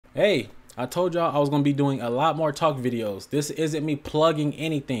Hey, I told y'all I was gonna be doing a lot more talk videos. This isn't me plugging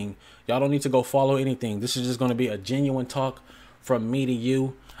anything. Y'all don't need to go follow anything. This is just gonna be a genuine talk from me to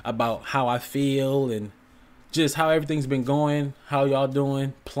you about how I feel and just how everything's been going, how y'all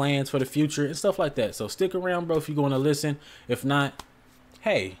doing, plans for the future, and stuff like that. So stick around, bro, if you're going to listen. If not,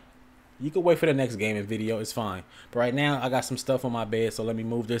 hey, you can wait for the next gaming video. It's fine. But right now, I got some stuff on my bed, so let me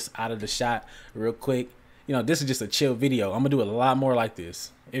move this out of the shot real quick. You know, this is just a chill video. I'm gonna do a lot more like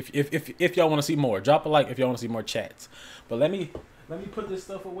this. If y'all want to see more, drop a like if y'all want to see more chats. But let me put this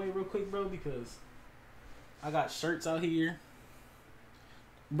stuff away real quick, bro, because I got shirts out here.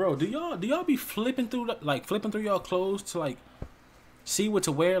 Bro, do y'all be flipping through flipping through y'all clothes to like see what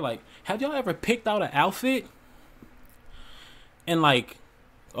to wear? Like, have y'all ever picked out an outfit and like,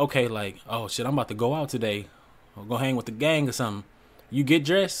 okay, like, oh shit, I'm about to go out today, or go hang with the gang or something. You get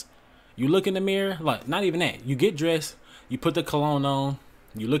dressed, you look in the mirror, like not even that. You get dressed, you put the cologne on,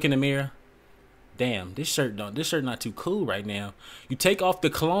 you look in the mirror. Damn, this shirt not too cool right now. You take off the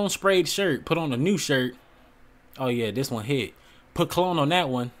cologne sprayed shirt, put on a new shirt. Oh yeah, this one hit. Put cologne on that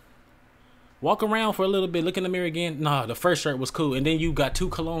one. Walk around for a little bit, look in the mirror again. Nah, the first shirt was cool. And then you got two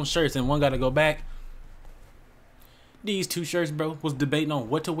cologne shirts and one got to go back. These two shirts, bro, was debating on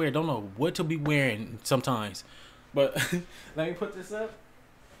what to wear. Don't know what to be wearing sometimes. But let me put this up.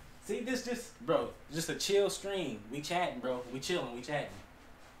 See, this just, bro, just a chill stream. We chatting, bro. We chilling, we chatting.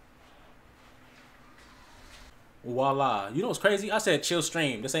 Voila. You know what's crazy? I said chill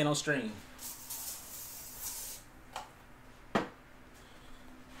stream. This ain't no stream.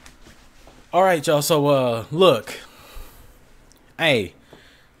 All right, y'all. So, look. Hey,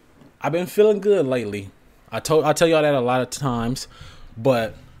 I've been feeling good lately. I tell y'all that a lot of times,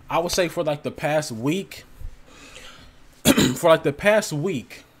 but I would say for like the past week, for like the past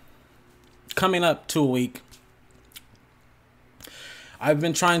week, coming up to a week, I've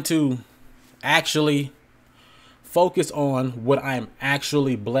been trying to actually focus on what I'm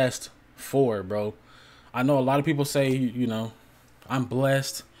actually blessed for, bro. I know a lot of people say, you know, I'm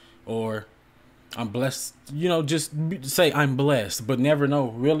blessed or I'm blessed, you know, just say I'm blessed, but never know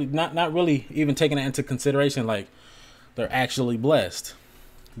really not really even taking that into consideration like they're actually blessed.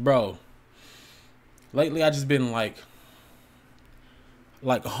 Bro, lately I just been like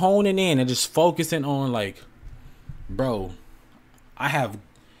honing in and just focusing on like, bro, I have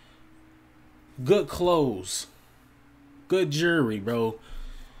good clothes, good jewelry, bro.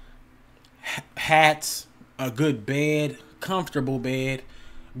 Hats, a good bed, comfortable bed,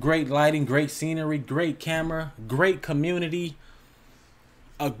 great lighting, great scenery, great camera, great community,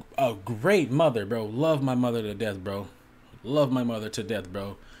 a great mother, bro. Love my mother to death, bro. Love my mother to death,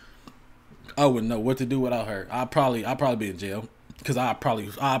 bro. I wouldn't know what to do without her. I'd probably be in jail because I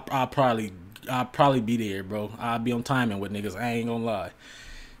probably be there, bro. I'd be on timing with niggas. I ain't gonna lie,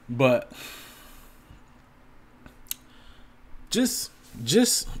 but just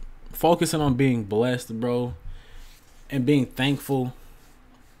just focusing on being blessed, bro, and being thankful.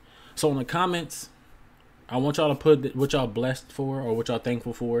 So in the comments, I want y'all to put what y'all blessed for or what y'all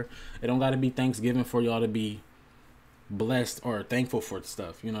thankful for. It don't gotta be Thanksgiving for y'all to be blessed or thankful for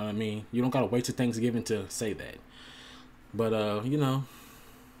stuff. You know what I mean? You don't gotta wait till Thanksgiving to say that. But you know,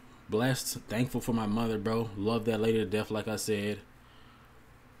 blessed, thankful for my mother, bro. Love that lady to death, like I said.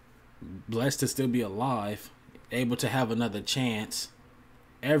 Blessed to still be alive, able to have another chance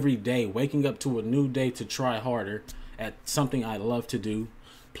every day, waking up to a new day to try harder at something I love to do,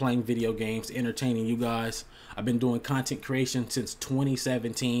 playing video games, entertaining you guys. I've been doing content creation since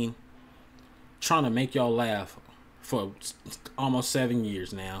 2017, trying to make y'all laugh for almost 7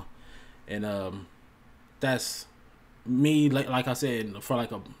 years now. And that's me. Like I said, for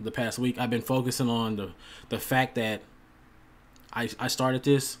the past week, I've been focusing on the fact that I started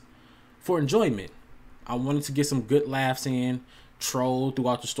this for enjoyment. I wanted to get some good laughs in, troll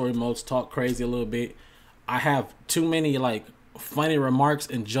throughout the story modes, talk crazy a little bit. I have too many like funny remarks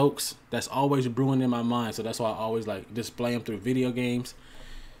and jokes that's always brewing in my mind, so that's why I always like display them through video games.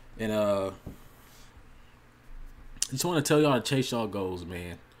 And just want to tell y'all to chase y'all goals,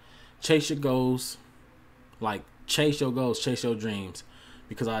 man. Chase your goals, like chase your goals, chase your dreams,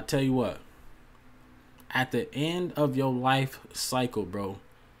 because I tell you what, at the end of your life cycle, bro,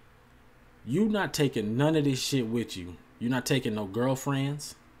 you not taking none of this shit with you. You're not taking no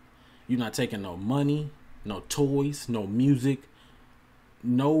girlfriends. You're not taking no money, no toys, no music,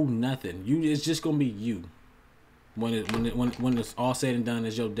 no nothing. It's just gonna be you. When it's all said and done,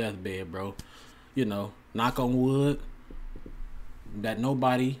 is your deathbed, bro. You know, knock on wood that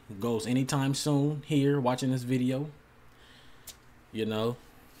nobody goes anytime soon here watching this video. You know,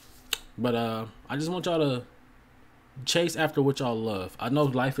 but I just want y'all to chase after what y'all love. I know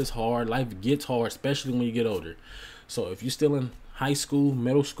life is hard. Life gets hard, especially when you get older. So if you're still in high school,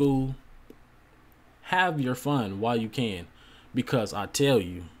 middle school, have your fun while you can. Because I tell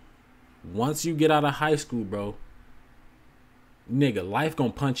you, once you get out of high school, bro, nigga, life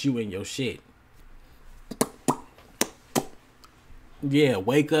gonna punch you in your shit. Yeah,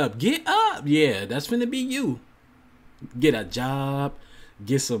 wake up. Get up. Yeah, that's finna be you. Get a job.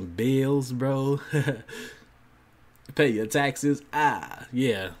 Get some bills, bro. Pay your taxes.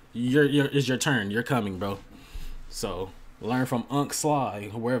 Yeah. It's your turn. You're coming, bro. So, learn from Unc Sly,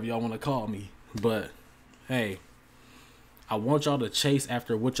 wherever y'all want to call me. But, hey, I want y'all to chase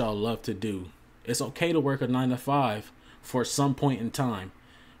after what y'all love to do. It's okay to work a 9 to 5 for some point in time.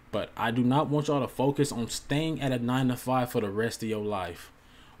 But I do not want y'all to focus on staying at a 9 to 5 for the rest of your life.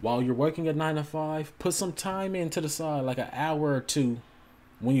 While you're working a 9 to 5, put some time into the side, like an hour or two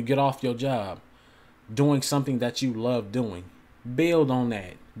when you get off your job, doing something that you love doing. Build on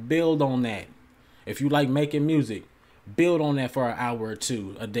that. Build on that. If you like making music, build on that for an hour or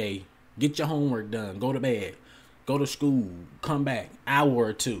two a day. Get your homework done. Go to bed. Go to school. Come back. Hour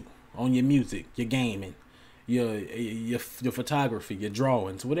or two on your music, your gaming, your photography, your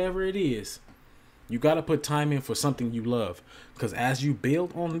drawings, whatever it is. You got to put time in for something you love. Because as you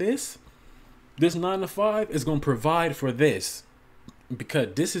build on this 9 to 5 is going to provide for this. Because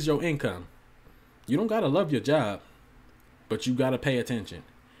this is your income. You don't got to love your job, but you got to pay attention.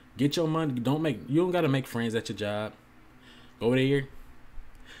 Get your money. You don't got to make friends at your job. Go there.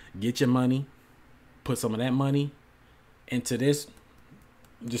 Get your money. Put some of that money into this.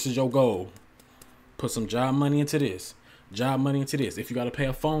 This is your goal. Put some job money into this. Job money into this. If you got to pay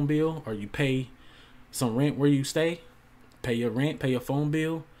a phone bill or you pay some rent where you stay, pay your rent, pay your phone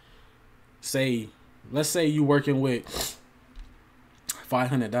bill. Let's say you working with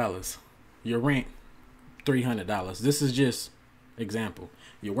 $500. Your rent, $300. This is just example.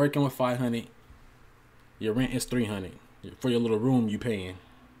 You're working with $500. Your rent is $300 for your little room you paying.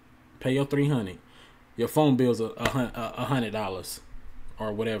 Pay your $300. Your phone bill's $100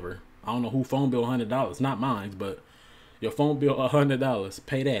 or whatever. I don't know who phone bill $100. Not mine, but your phone bill $100.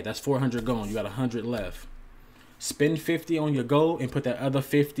 Pay that. That's $400 gone. You got $100 left. Spend $50 on your goal and put that other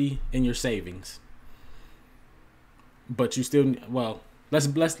 $50 in your savings. But you still, well, let's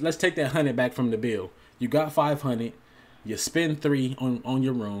take that $100 back from the bill. You got $500. You spend $3 on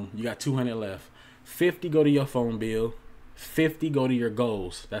your room. You got $200 left. $50 go to your phone bill. $50 go to your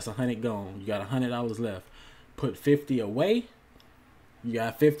goals. That's $100 gone. You got $100 left. Put $50 away. You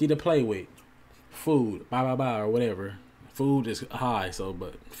got $50 to play with. Food, or whatever. Food is high, so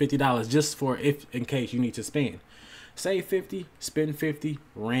but $50 just for if in case you need to spend. Save $50, spend $50,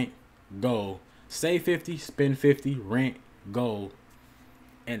 rent, goal. Save $50, spend $50, rent, goal.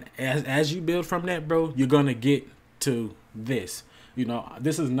 And as you build from that, bro, you're gonna get to this. You know,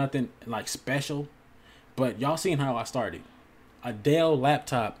 this is nothing like special, but y'all seen how I started. A Dell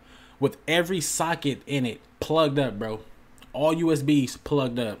laptop with every socket in it plugged up, bro. All USBs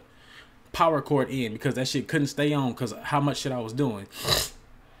plugged up. Power cord in because that shit couldn't stay on because how much shit I was doing.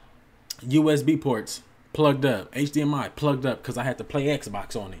 USB ports plugged up. HDMI plugged up because I had to play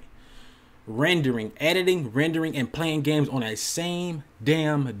Xbox on it. Editing, rendering, and playing games on that same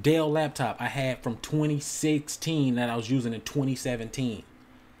damn Dell laptop I had from 2016 that I was using in 2017.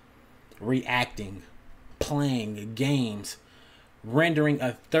 Reacting, playing games, rendering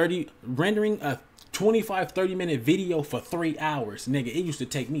a 25-30 minute video for 3 hours. Nigga, it used to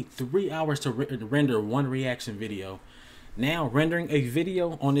take me 3 hours to render one reaction video. Now rendering a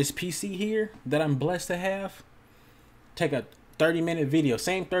video on this PC here that I'm blessed to have, take a 30-minute video,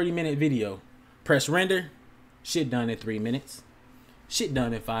 same 30-minute video, press render, shit done in 3 minutes, shit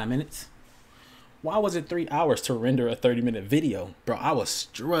done in 5 minutes. Why was it 3 hours to render a 30-minute video? Bro, I was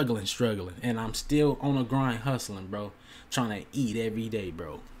struggling, and I'm still on a grind hustling, bro, trying to eat every day,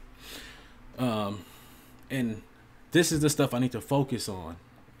 bro. And this is the stuff I need to focus on.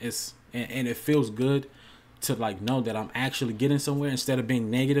 And it feels good to like know that I'm actually getting somewhere instead of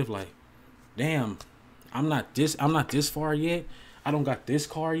being negative. Like, damn, I'm not this far yet. I don't got this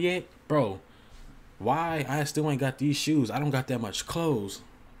car yet, bro. Why I still ain't got these shoes? I don't got that much clothes.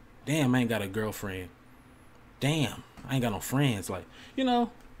 Damn, I ain't got a girlfriend. Damn, I ain't got no friends. Like, you know,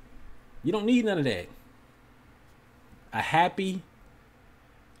 you don't need none of that.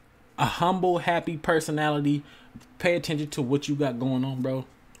 A humble, happy personality. Pay attention to what you got going on, bro,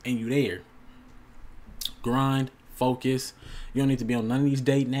 and you there. Grind, focus. You don't need to be on none of these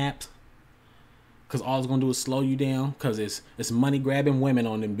dating apps, cause all it's gonna do is slow you down. Cause it's money grabbing women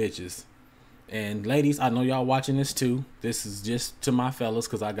on them bitches. And ladies, I know y'all watching this too. This is just to my fellas,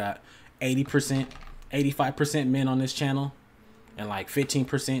 cause I got 80% 85% men on this channel and like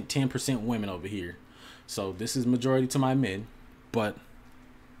 15%, 10% women over here. So this is majority to my men, but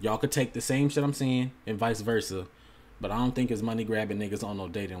y'all could take the same shit I'm saying and vice versa. But I don't think it's money grabbing niggas on no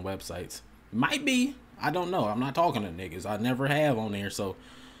dating websites. Might be. I don't know. I'm not talking to niggas. I never have on there. So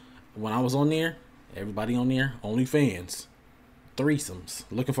when I was on there, everybody on there, OnlyFans, threesomes,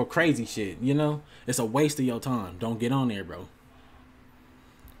 looking for crazy shit, you know? It's a waste of your time. Don't get on there, bro.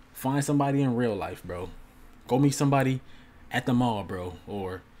 Find somebody in real life, bro. Go meet somebody at the mall, bro,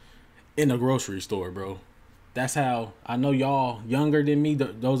 or in the grocery store, bro. That's how I know y'all younger than me,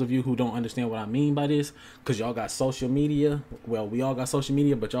 those of you who don't understand what I mean by this, because y'all got social media. Well, we all got social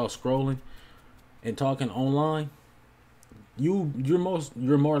media, but y'all scrolling and talking online. You're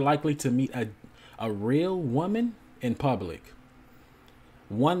more likely to meet a real woman in public.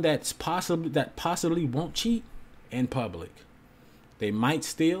 One that possibly won't cheat in public. They might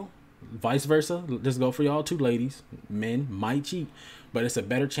steal, vice versa. Let's go for y'all too, ladies. Men might cheat, but it's a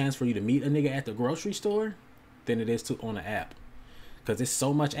better chance for you to meet a nigga at the grocery store than it is to on an app, because there's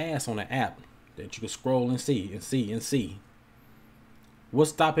so much ass on the app that you can scroll and see.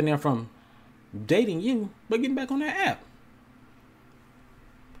 What's stopping them from dating you but getting back on that app?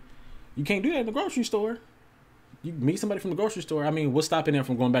 You can't do that in the grocery store. You meet somebody from the grocery store. I mean, what's stopping them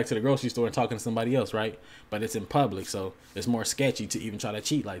from going back to the grocery store and talking to somebody else, right? But it's in public, so it's more sketchy to even try to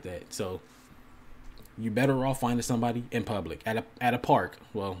cheat like that. So you better off finding somebody in public at a park.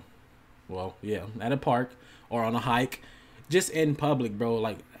 Well, yeah, at a park or on a hike, just in public, bro.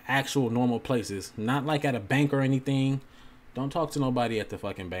 Like actual normal places, not like at a bank or anything. Don't talk to nobody at the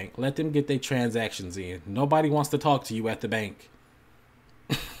fucking bank. Let them get their transactions in. Nobody wants to talk to you at the bank.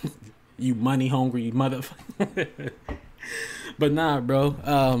 You money hungry motherfucker. But nah,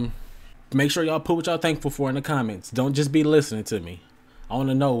 bro. Make sure y'all put what y'all thankful for in the comments. Don't just be listening to me. I want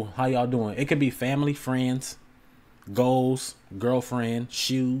to know how y'all doing. It could be family, friends, goals, girlfriend,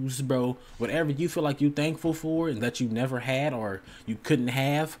 shoes, bro. Whatever you feel like you thankful for and that you never had or you couldn't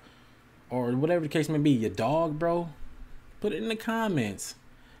have, or whatever the case may be. Your dog, bro. Put it in the comments.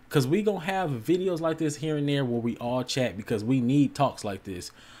 Because we gonna have videos like this here and there where we all chat, because we need talks like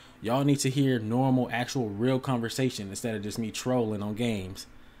this. Y'all need to hear normal, actual, real conversation instead of just me trolling on games.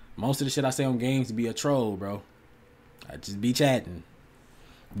 Most of the shit I say on games be a troll, bro. I just be chatting.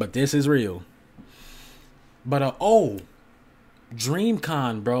 But this is real. But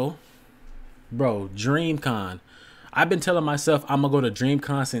DreamCon, bro. Bro, DreamCon. I've been telling myself I'm gonna go to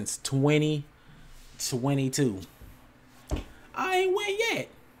DreamCon since 2022. I ain't went yet.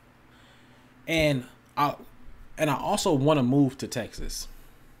 And I also want to move to Texas.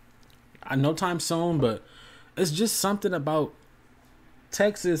 I know time soon, but it's just something about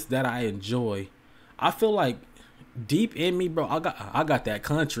Texas that I enjoy. I feel like deep in me, bro, I got that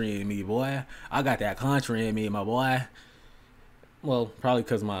country in me, boy. I got that country in me, my boy. Well, probably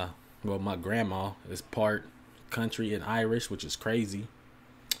because my grandma is part country and Irish, which is crazy.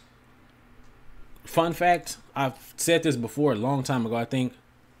 Fun fact, I've said this before a long time ago, I think.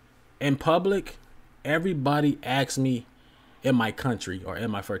 In public, everybody asks me, am I country or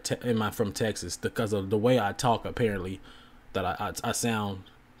am I from Texas? Because of the way I talk, apparently, that I sound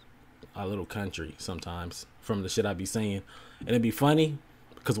a little country sometimes from the shit I be saying. And it'd be funny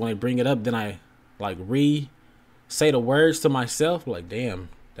because when I bring it up, then I like say the words to myself, like, damn,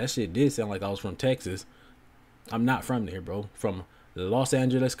 that shit did sound like I was from Texas. I'm not from there, bro. From Los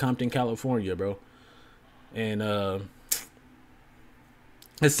Angeles, Compton, California, bro. And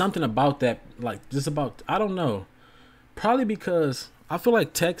it's something about that, like, just about, I don't know. Probably because I feel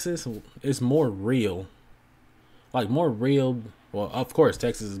like Texas is more real. Like, more real. Well, of course,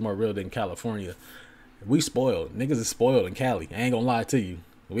 Texas is more real than California. We spoiled. Niggas is spoiled in Cali. I ain't gonna lie to you.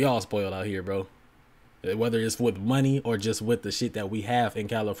 We all spoiled out here, bro. Whether it's with money or just with the shit that we have in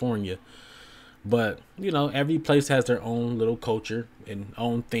California. But, you know, every place has their own little culture and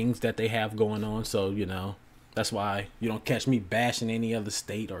own things that they have going on. So, you know, that's why you don't catch me bashing any other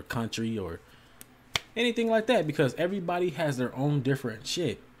state or country or anything like that, because everybody has their own different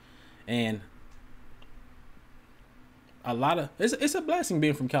shit. And a lot of it's a blessing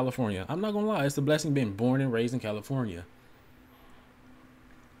being from California. I'm not gonna lie, it's a blessing being born and raised in California.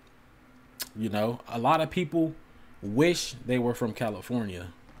 You know, a lot of people wish they were from California.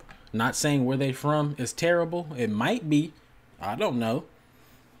 Not saying where they from is terrible. It might be. I don't know.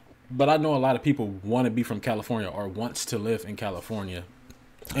 But I know a lot of people want to be from California or wants to live in California.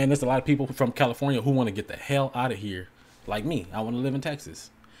 And there's a lot of people from California who want to get the hell out of here. Like me. I want to live in Texas.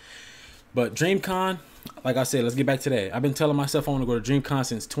 But DreamCon, like I said, let's get back to that. I've been telling myself I want to go to DreamCon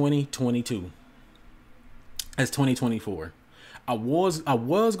since 2022. It's 2024. I was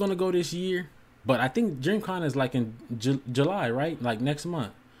going to go this year, But I think DreamCon is like in July, right? Like next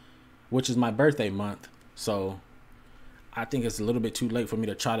month, which is my birthday month. So I think it's a little bit too late for me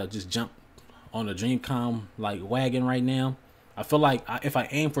to try to just jump on the DreamCon like wagon right now. I feel like if I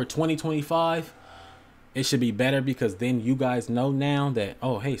aim for 2025, it should be better, because then you guys know now that,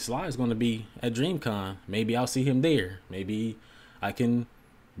 oh, hey, Sly is going to be at DreamCon. Maybe I'll see him there. Maybe I can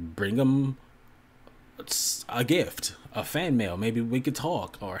bring him a gift, a fan mail. Maybe we could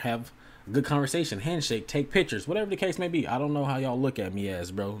talk or have a good conversation, handshake, take pictures, whatever the case may be. I don't know how y'all look at me as,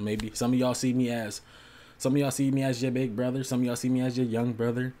 bro. Maybe some of y'all see me as your big brother. Some of y'all see me as your young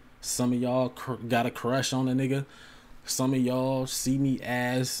brother. Some of y'all got a crush on a nigga. Some of y'all see me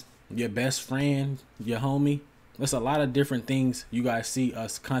as your best friend, your homie. There's a lot of different things you guys see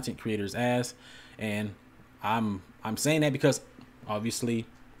us content creators as, and I'm saying that because obviously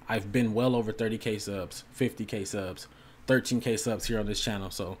I've been well over 30k subs, 50k subs, 13k subs here on this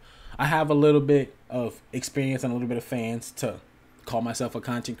channel, so I have a little bit of experience and a little bit of fans to call myself a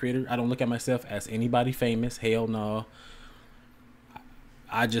content creator. I don't look at myself as anybody famous. Hell no.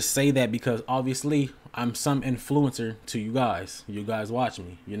 I just say that because obviously I'm some influencer to you guys. You guys watch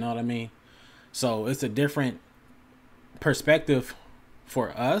me. You know what I mean? So it's a different perspective for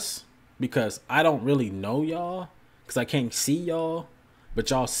us because I don't really know y'all because I can't see y'all, but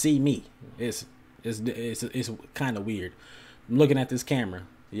y'all see me. It's kind of weird. I'm looking at this camera.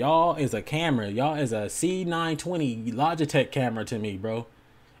 Y'all is a camera. Y'all is a C920 Logitech camera to me, bro.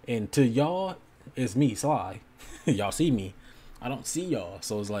 And to y'all is me, Sly. Y'all see me. I don't see y'all.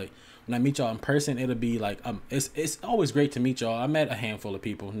 So it's like when I meet y'all in person, it'll be like it's always great to meet y'all. I met a handful of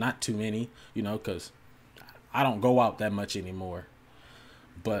people, not too many, you know, because I don't go out that much anymore.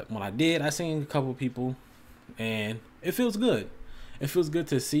 But when I did, I seen a couple people, and it feels good. It feels good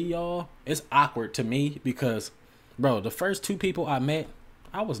to see y'all. It's awkward to me because, bro, the first two people I met,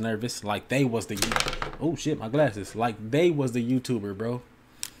 I was nervous. Like they was the oh shit, my glasses. Like they was the YouTuber, bro.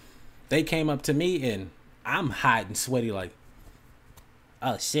 They came up to me and I'm hot and sweaty like,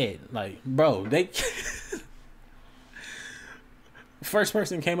 oh shit, like bro, they first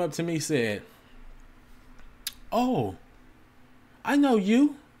person came up to me said, oh, I know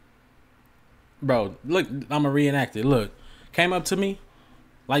you. Bro, look, I'm a reenactor. Look, came up to me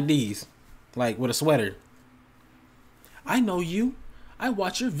like these, like with a sweater. I know you. I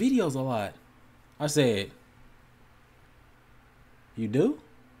watch your videos a lot. I said, you do?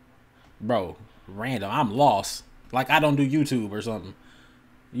 Bro, random. I'm lost. Like I don't do YouTube or something.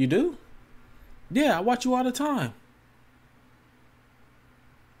 You do? Yeah, I watch you all the time.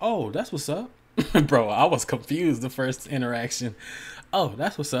 Oh, that's what's up. Bro, I was confused the first interaction. Oh,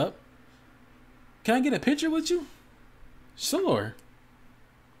 that's what's up. Can I get a picture with you? Sure.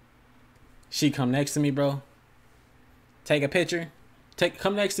 She come next to me, bro. Take a picture.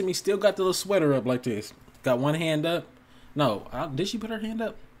 Come next to me. Still got the little sweater up like this. Got one hand up. No, did she put her hand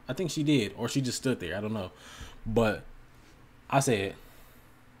up? I think she did, or she just stood there. I don't know. But I said,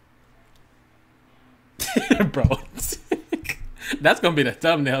 bro, that's gonna be the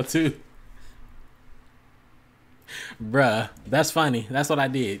thumbnail too. Bruh, that's funny. That's what I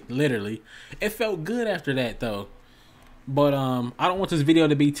did. Literally. It felt good after that though. But I don't want this video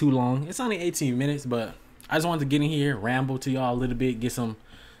to be too long. It's only 18 minutes, but I just wanted to get in here, ramble to y'all a little bit, get some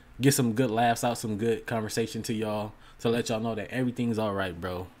good laughs out, some good conversation to y'all, to let y'all know that everything's all right,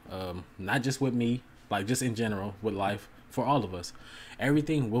 bro. Not just with me, like just in general with life, for all of us.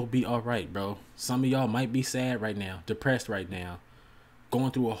 Everything will be all right, bro. Some of y'all might be sad right now, depressed right now,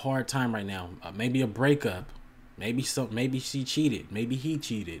 going through a hard time right now. Maybe a breakup. Maybe she cheated. Maybe he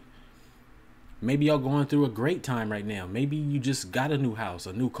cheated. Maybe y'all going through a great time right now. Maybe you just got a new house,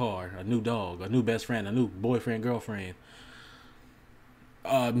 a new car, a new dog, a new best friend, a new boyfriend, girlfriend,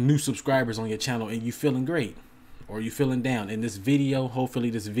 new subscribers on your channel, and you feeling great, or you feeling down. In this video,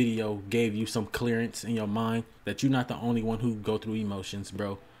 hopefully this video gave you some clearance in your mind that you're not the only one who go through emotions,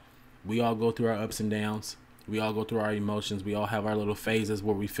 bro. We all go through our ups and downs. We all go through our emotions. We all have our little phases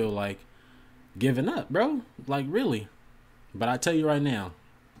where we feel like giving up, bro. Like really. But I tell you right now,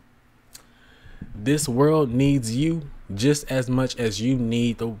 this world needs you just as much as you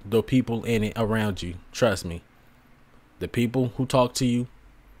need the people in it around you. Trust me. The people who talk to you,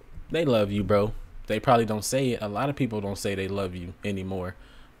 they love you, bro. They probably don't say it. A lot of people don't say they love you anymore.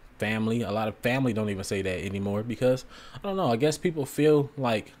 Family, a lot of family don't even say that anymore because, I don't know, I guess people feel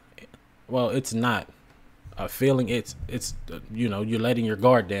like, well, it's not a feeling. It's you know, you're letting your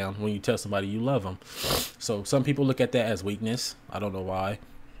guard down when you tell somebody you love them. So some people look at that as weakness. I don't know why.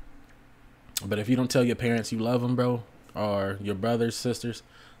 But if you don't tell your parents you love them, bro, or your brothers, sisters,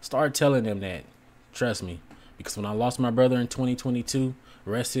 start telling them that. Trust me. Because when I lost my brother in 2022,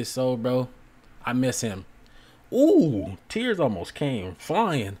 rest his soul, bro, I miss him. Ooh, tears almost came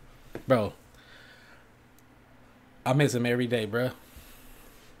flying. Bro, I miss him every day, bro.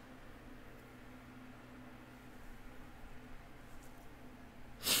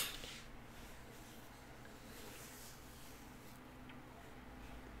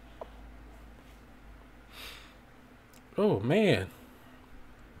 Oh, man.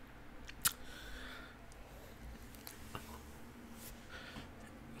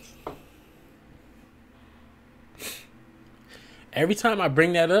 Every time I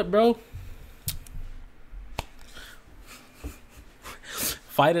bring that up, bro,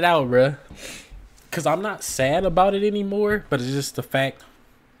 fight it out, bro. Because I'm not sad about it anymore, but it's just the fact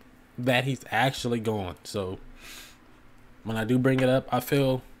that he's actually gone. So when I do bring it up, I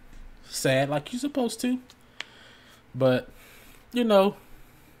feel sad like you're supposed to. But, you know,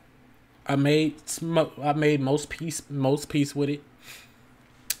 I made most peace with it.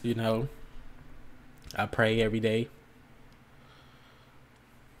 You know, I pray every day.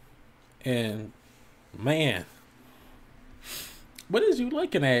 And man, what is you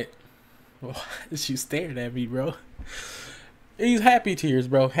looking at? Why is you staring at me, bro? These happy tears,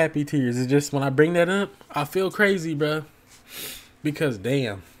 bro. Happy tears. It's just when I bring that up, I feel crazy, bro. Because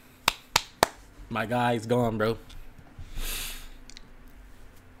damn, my guy's gone, bro.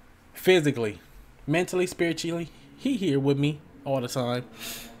 Physically, mentally, spiritually, he here with me all the time.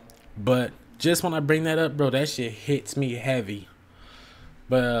 But just when I bring that up, bro, that shit hits me heavy.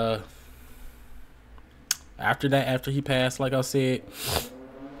 But after that, after he passed, like I said,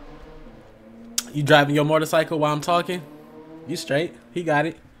 you driving your motorcycle while I'm talking? You straight. He got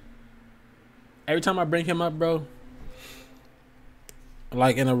it. Every time I bring him up, bro,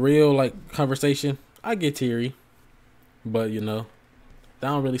 like in a real like conversation, I get teary. But you know, that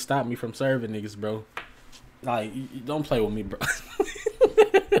don't really stop me from serving niggas, bro. Like, you don't play with me, bro.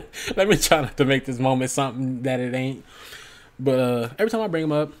 Let me try not to make this moment something that it ain't. But every time I bring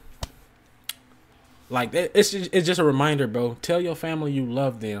him up, like, it's just a reminder, bro. Tell your family you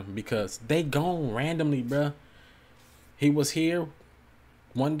love them because they gone randomly, bro. He was here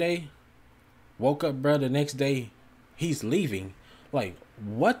one day, woke up, bro. The next day, he's leaving. Like,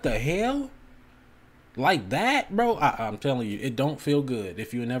 what the hell? Like that, bro? I'm telling you, it don't feel good.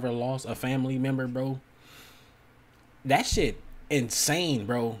 If you never lost a family member, bro, that shit insane,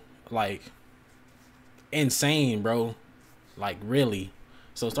 bro. Like, insane, bro. Like, really.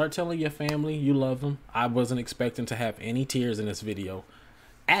 So start telling your family you love them. I wasn't expecting to have any tears in this video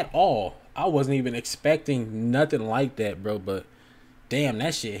at all. I wasn't even expecting nothing like that, bro. But damn,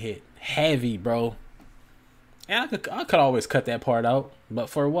 that shit hit heavy, bro. And I could always cut that part out. But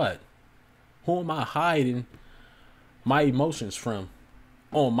for what? Who am I hiding my emotions from?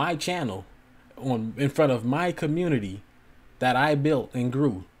 On my channel, in front of my community that I built and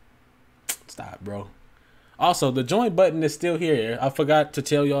grew. Stop, bro. Also, the join button is still here. I forgot to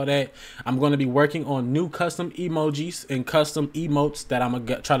tell y'all that I'm going to be working on new custom emojis and custom emotes that I'm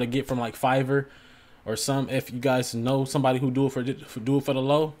gonna try to get from like Fiverr or some. If you guys know somebody who do it for the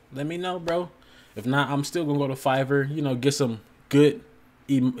low, let me know, bro. If not, I'm still gonna go to Fiverr. You know, get some good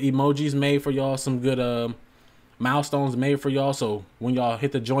emojis made for y'all, some good milestones made for y'all. So when y'all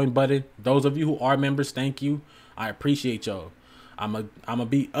hit the join button, those of you who are members, thank you. I appreciate y'all. I'm a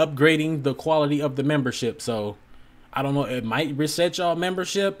be upgrading the quality of the membership. So I don't know, it might reset y'all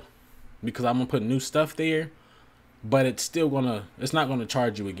membership because I'm gonna put new stuff there, but it's not gonna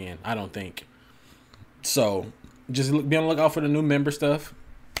charge you again, I don't think. So just be on the lookout for the new member stuff.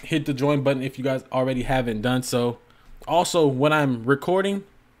 Hit the join button if you guys already haven't done so. Also, when I'm recording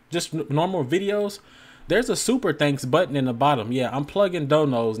just normal videos, there's a super thanks button in the bottom. Yeah, I'm plugging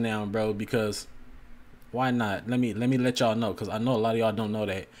donos now, bro, because why not? Let me let y'all know, because I know a lot of y'all don't know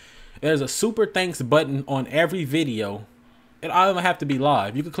that. There's a super thanks button on every video. It don't even have to be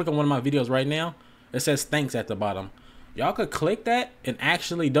live. You can click on one of my videos right now. It says thanks at the bottom. Y'all could click that and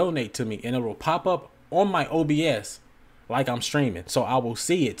actually donate to me, and it will pop up on my OBS like I'm streaming. So I will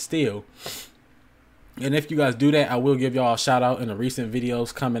see it still. And if you guys do that, I will give y'all a shout out in the recent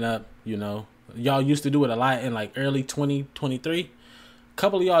videos coming up. You know, y'all used to do it a lot in like early 2023. A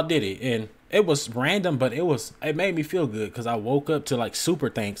couple of y'all did it, and it was random, but it made me feel good because I woke up to like super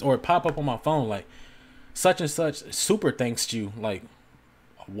thanks, or it pop up on my phone like such and such super thanks you. Like,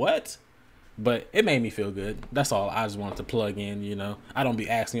 what? But it made me feel good. That's all I just wanted to plug in. You know, I don't be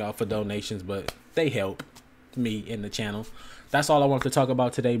asking y'all for donations, but they help me in the channel. That's all I wanted to talk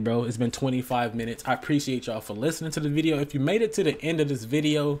about today, bro. It's been 25 minutes. I appreciate y'all for listening to the video. If you made it to the end of this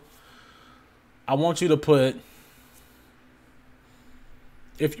video, I want you to put,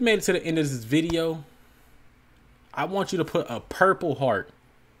 if you made it to the end of this video, I want you to put a purple heart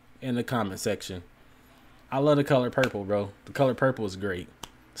in the comment section. I love The Color Purple, bro. The Color Purple is great.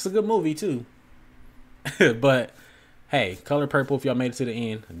 It's a good movie too. But hey, Color Purple, if y'all made it to the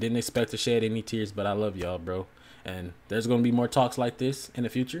end, didn't expect to shed any tears, but I love y'all, bro. And there's gonna be more talks like this in the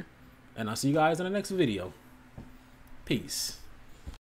future. And I'll see you guys in the next video. Peace.